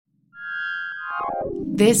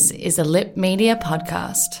This is a Lip Media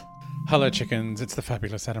podcast. Hello, chickens. It's the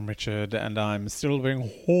fabulous Adam Richard, and I'm still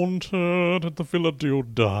being haunted at the Villa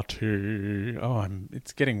Diodati. Oh,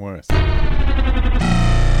 it's getting worse.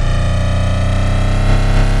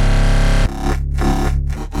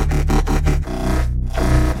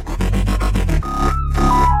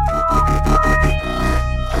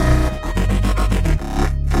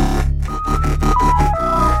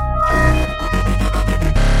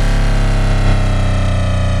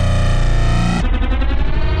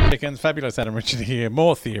 Fabulous Adam Richard here.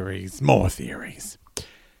 More theories.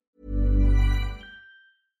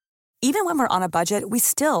 Even when we're on a budget, we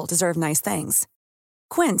still deserve nice things.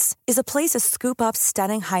 Quince is a place to scoop up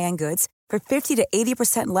stunning high-end goods for 50 to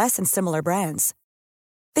 80% less than similar brands.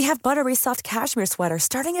 They have buttery soft cashmere sweaters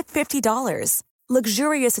starting at $50,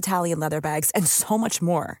 luxurious Italian leather bags, and so much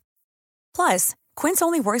more. Plus, Quince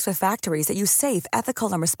only works with factories that use safe,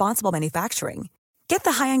 ethical, and responsible manufacturing. Get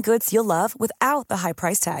the high-end goods you'll love without the high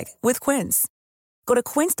price tag with Quince. Go to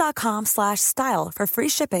quince.com/style for free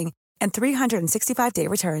shipping and 365-day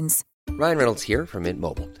returns. Ryan Reynolds here from Mint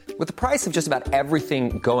Mobile. With the price of just about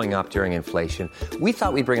everything going up during inflation, we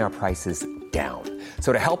thought we'd bring our prices down.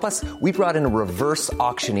 So to help us, we brought in a reverse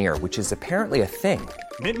auctioneer, which is apparently a thing.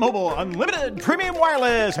 Mint Mobile Unlimited Premium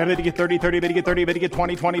Wireless. How to get 30, 30, bit to get 30, bit to get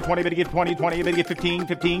 20, 20, 20, bit to get 20, 20, bit to get 15,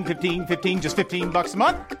 15, 15, 15, just $15 a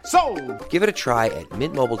month? Sold! Give it a try at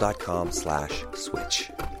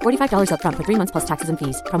mintmobile.com/switch. $45 up front for 3 months plus taxes and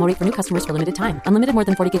fees. Promo rate for new customers for limited time. Unlimited more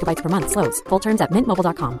than 40 gigabytes per month. Slows full terms at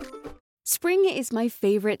mintmobile.com. Spring is my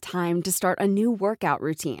favorite time to start a new workout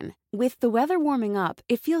routine. With the weather warming up,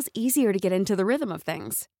 it feels easier to get into the rhythm of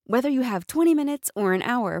things. Whether you have 20 minutes or an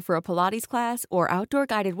hour for a Pilates class or outdoor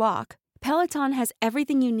guided walk, Peloton has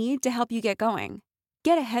everything you need to help you get going.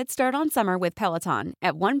 Get a head start on summer with Peloton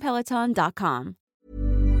at onepeloton.com.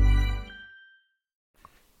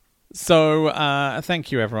 So,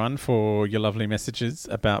 thank you everyone for your lovely messages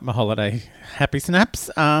about my holiday happy snaps.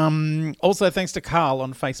 Also, thanks to Carl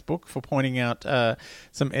on Facebook for pointing out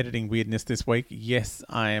some editing weirdness this week. Yes,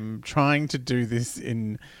 I am trying to do this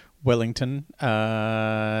in Wellington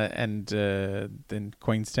and then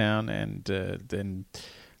Queenstown and then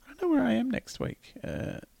I don't know where I am next week.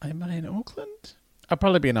 Am I in Auckland? I'll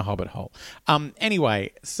probably be in a hobbit hole.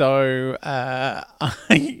 Anyway, so I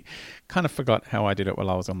kind of forgot how I did it while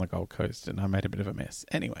I was on the Gold Coast and I made a bit of a mess.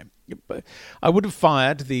 Anyway, I would have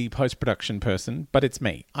fired the post-production person, but it's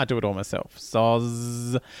me. I do it all myself.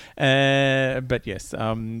 Soz. But yes,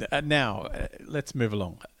 now let's move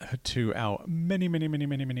along to our many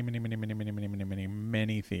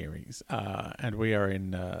theories. And we are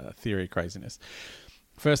in theory craziness.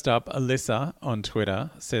 First up, Alyssa on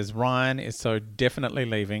Twitter says, Ryan is so definitely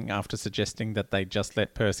leaving after suggesting that they just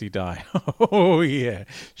let Percy die. Oh, yeah.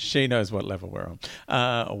 She knows what level we're on.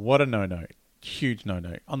 What a no-no. Huge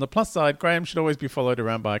no-no. On the plus side, Graham should always be followed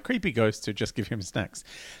around by creepy ghosts who just give him snacks.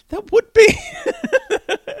 That would be...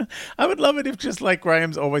 I would love it if just like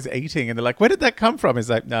Graham's always eating and they're like, where did that come from? He's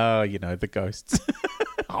like, no, the ghosts.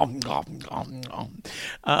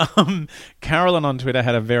 Carolyn on Twitter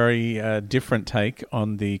had a very different take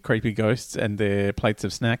on the creepy ghosts and their plates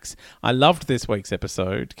of snacks. I loved this week's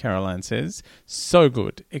episode, Caroline says. So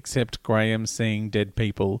good, except Graham seeing dead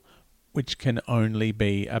people, which can only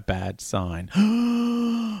be a bad sign.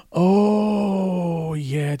 Oh,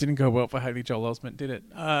 yeah, it didn't go well for Haley Joel Osment, did it?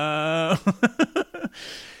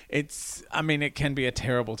 It can be a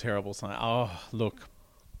terrible, terrible sign. Oh, look.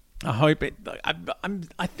 I hope it... I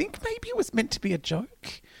think maybe it was meant to be a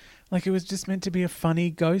joke. Like it was just meant to be a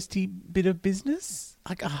funny, ghosty bit of business.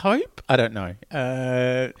 Like I hope. I don't know.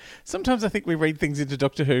 Sometimes I think we read things into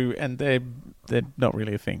Doctor Who and they're not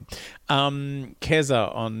really a thing.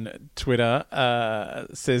 Keza on Twitter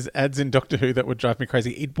says, ads in Doctor Who that would drive me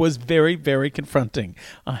crazy. It was very, very confronting,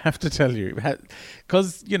 I have to tell you.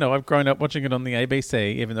 Because, I've grown up watching it on the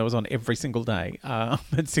ABC, even though it was on every single day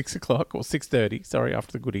at 6 o'clock or 6:30, sorry,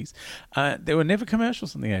 after the goodies. There were never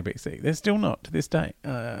commercials on the ABC. They're still not to this day,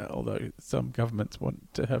 although some governments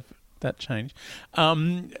want to have that change.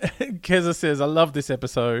 Keza says, I love this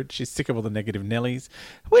episode. She's sick of all the negative Nellies.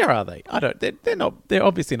 Where are they? They're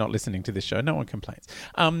obviously not listening to this show. No one complains.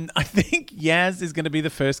 I think Yaz is going to be the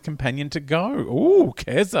first companion to go. Ooh,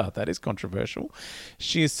 Keza, that is controversial.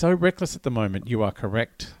 She is so reckless at the moment. You are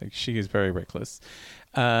correct. She is very reckless.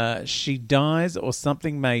 She dies or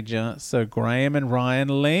something major, so Graham and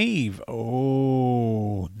Ryan leave.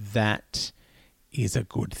 Oh, that is a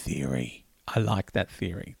good theory. I like that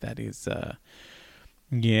theory. That is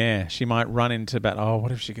Yeah, she might run into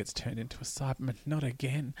what if she gets turned into a Cyberman? Not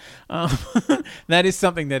again. That is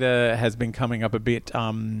something that has been coming up a bit.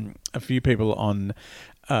 A few people on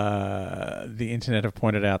the internet have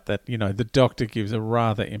pointed out that, the Doctor gives a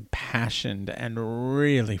rather impassioned and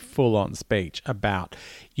really full-on speech about,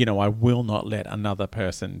 I will not let another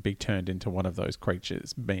person be turned into one of those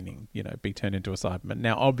creatures, meaning, be turned into a Cyberman.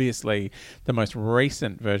 Now, obviously, the most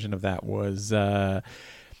recent version of that was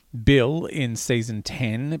Bill in season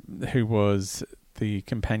 10, who was the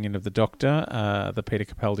companion of the Doctor, the Peter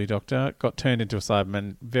Capaldi Doctor, got turned into a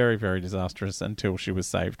Cyberman. Very, very disastrous until she was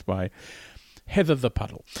saved by Heather the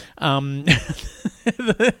Puddle, the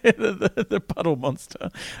Puddle Monster,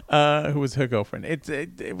 who was her girlfriend. It's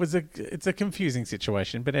a confusing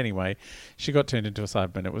situation, but anyway, she got turned into a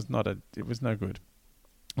Cyberman. It was no good.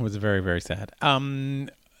 It was very, very sad.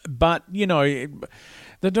 But,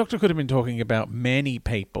 the Doctor could have been talking about many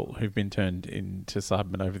people who've been turned into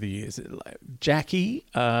Cybermen over the years. Jackie,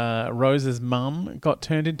 Rose's mum, got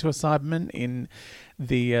turned into a Cyberman in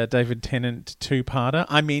the David Tennant two-parter.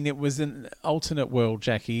 I mean, it was an alternate world.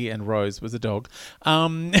 Jackie and Rose was a dog.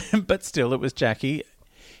 But still, it was Jackie.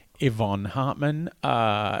 Yvonne Hartman,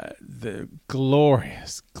 the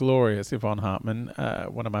glorious Yvonne Hartman,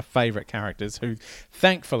 one of my favourite characters, who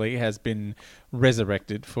thankfully has been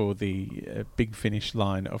resurrected for the Big Finish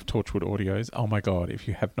line of Torchwood audios. Oh my God, if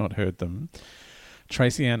you have not heard them,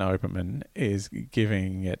 Tracy Ann Oberman is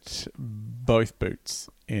giving it both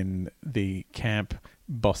boots in the camp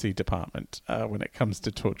bossy department when it comes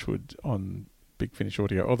to Torchwood on Big Finish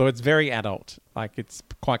audio, although it's very adult, like it's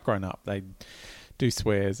quite grown up. They do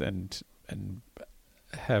swears and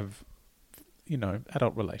have,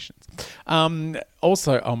 adult relations.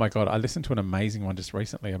 Also, oh my God, I listened to an amazing one just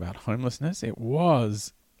recently about homelessness. It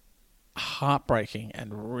was heartbreaking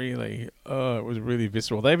and really, it was really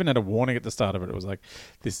visceral. They even had a warning at the start of it. It was like,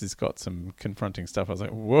 this has got some confronting stuff. I was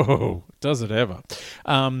like, whoa, does it ever?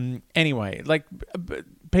 Anyway,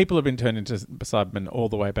 people have been turned into Cybermen all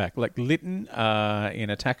the way back. Like Lytton in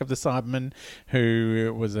Attack of the Cybermen,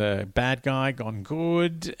 who was a bad guy gone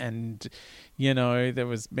good, and there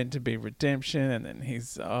was meant to be redemption, and then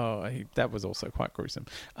that was also quite gruesome.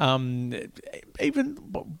 Even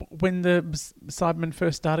when the Cybermen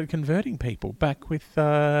first started converting people, back with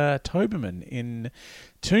Toberman in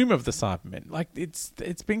Tomb of the Cybermen, like it's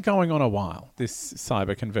been going on a while, this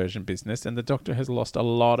cyber conversion business, and the Doctor has lost a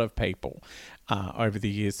lot of people over the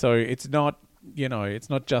years. So it's not, it's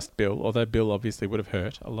not just Bill, although Bill obviously would have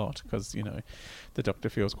hurt a lot because, the Doctor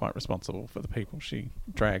feels quite responsible for the people she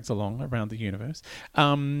drags along around the universe.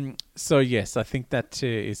 So yes, I think that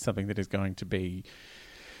is something that is going to be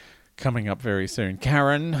coming up very soon.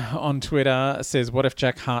 Karen on Twitter says, what if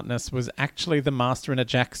Jack Harkness was actually the Master in a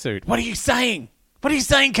Jack suit? What are you saying? What are you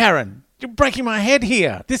saying, Karen? You're breaking my head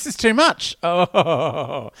here. This is too much.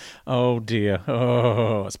 Oh dear.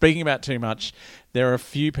 Oh. Speaking about too much, there are a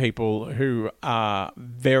few people who are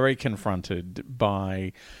very confronted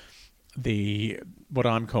by what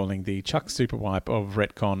I'm calling the Chuck Super Wipe of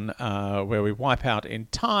retcon, where we wipe out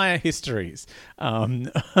entire histories.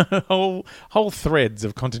 Whole threads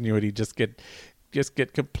of continuity just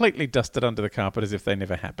get completely dusted under the carpet as if they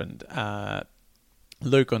never happened.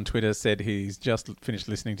 Luke on Twitter said he's just finished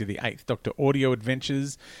listening to the 8th Doctor audio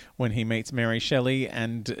adventures when he meets Mary Shelley,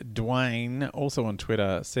 and Dwayne, also on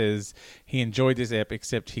Twitter, says he enjoyed this ep,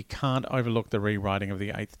 except he can't overlook the rewriting of the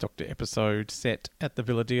 8th Doctor episode set at the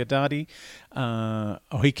Villa Diodati.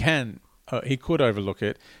 He can. He could overlook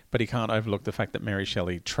it, but he can't overlook the fact that Mary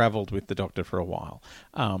Shelley travelled with the Doctor for a while.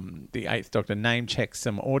 The 8th Doctor name-checks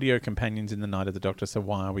some audio companions in the Night of the Doctor, so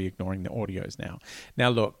why are we ignoring the audios now? Now,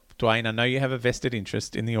 look, Dwayne, I know you have a vested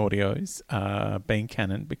interest in the audios being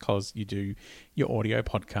canon because you do your audio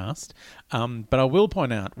podcast. But I will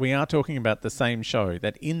point out, we are talking about the same show,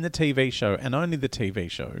 that in the TV show, and only the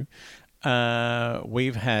TV show,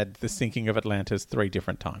 we've had the sinking of Atlantis 3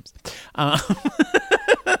 different times.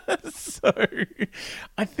 So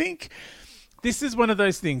I think this is one of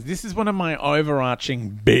those things. This is one of my overarching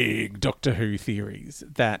big Doctor Who theories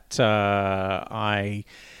that I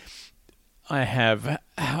had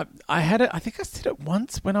it. I think I said it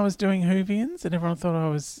once when I was doing Whovians, and everyone thought I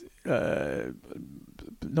was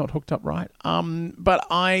not hooked up right. But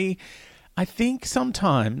I think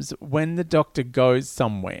sometimes when the Doctor goes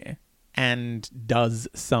somewhere and does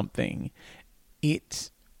something,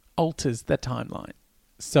 it alters the timeline.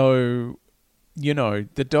 So,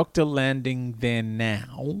 the Doctor landing there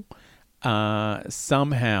now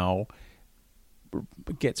somehow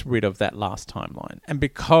gets rid of that last timeline. And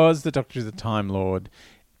because the Doctor is a Time Lord,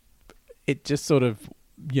 it just sort of,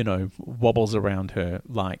 wobbles around her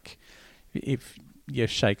like if, you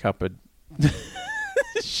shake up a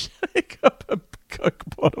Coke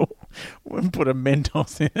bottle and put a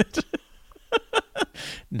Mentos in it.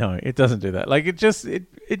 No, it doesn't do that. Like it just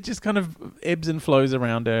kind of ebbs and flows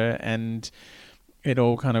around her, and it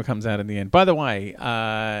all kind of comes out in the end. By the way,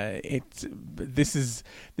 this is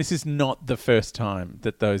not the first time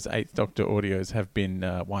that those 8th Doctor audios have been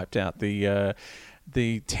wiped out. The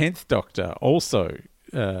 10th Doctor also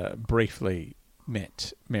briefly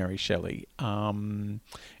met Mary Shelley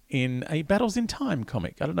in a Battles in Time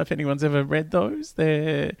comic. I don't know if anyone's ever read those.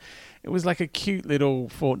 It was like a cute little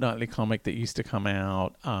fortnightly comic that used to come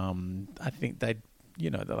out. I think they're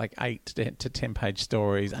like 8 to 10 page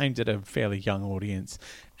stories aimed at a fairly young audience.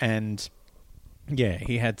 And yeah,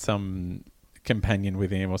 he had some companion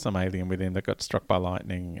with him or some alien with him that got struck by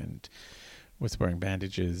lightning and was wearing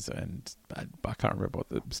bandages. And I can't remember what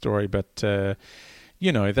the story, but they're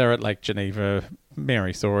at Lake Geneva.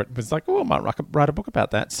 Mary saw it, was like, I might write a book about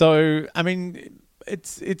that. So, I mean,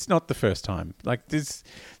 it's not the first time. Like this,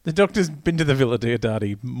 the Doctor's been to the Villa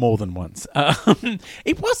Diodati more than once.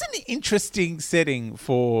 It was an interesting setting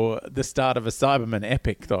for the start of a Cyberman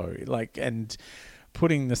epic, though. Like, and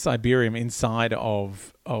putting the Cyberium inside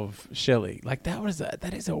of Shelley, like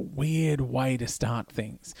that is a weird way to start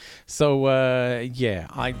things. So yeah,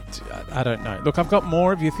 I don't know. Look, I've got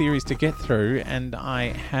more of your theories to get through, and I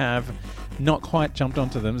have not quite jumped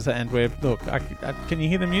onto them. And can you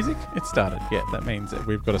hear the music? It started. Yeah, that means that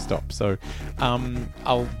we've got to stop. So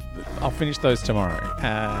I'll finish those tomorrow.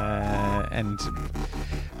 And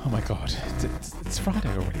oh my god, it's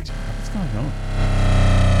Friday already. What's going on?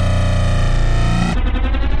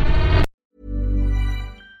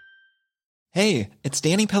 Hey, it's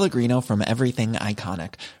Danny Pellegrino from Everything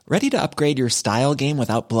Iconic. Ready to upgrade your style game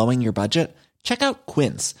without blowing your budget? Check out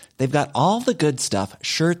Quince. They've got all the good stuff,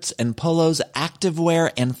 shirts and polos,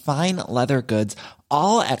 activewear, and fine leather goods,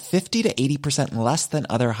 all at 50 to 80% less than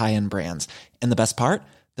other high-end brands. And the best part?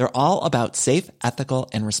 They're all about safe, ethical,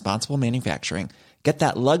 and responsible manufacturing. Get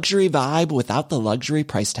that luxury vibe without the luxury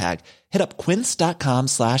price tag. Hit up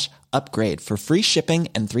quince.com/upgrade for free shipping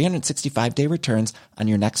and 365-day returns on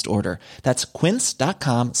your next order. That's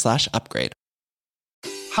quince.com/upgrade.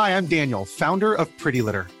 Hi, I'm Daniel, founder of Pretty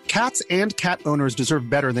Litter. Cats and cat owners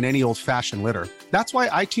deserve better than any old-fashioned litter. That's why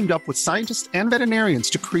I teamed up with scientists and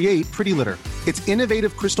veterinarians to create Pretty Litter. Its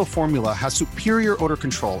innovative crystal formula has superior odor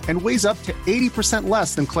control and weighs up to 80%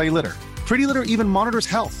 less than clay litter. Pretty Litter even monitors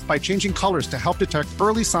health by changing colors to help detect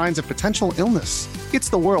early signs of potential illness. It's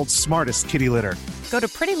the world's smartest kitty litter. Go to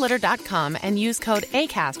prettylitter.com and use code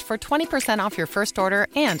ACAST for 20% off your first order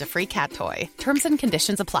and a free cat toy. Terms and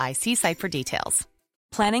conditions apply. See site for details.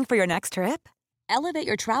 Planning for your next trip? Elevate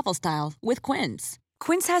your travel style with Quince.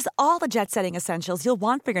 Quince has all the jet-setting essentials you'll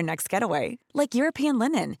want for your next getaway, like European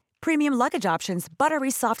linen, premium luggage options,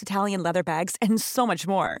 buttery soft Italian leather bags, and so much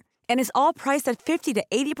more. And is all priced at 50 to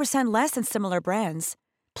 80% less than similar brands.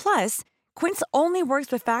 Plus, Quince only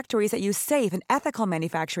works with factories that use safe and ethical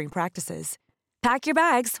manufacturing practices. Pack your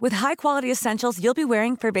bags with high-quality essentials you'll be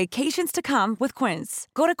wearing for vacations to come with Quince.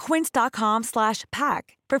 Go to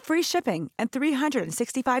quince.com/pack for free shipping and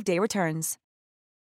 365-day returns.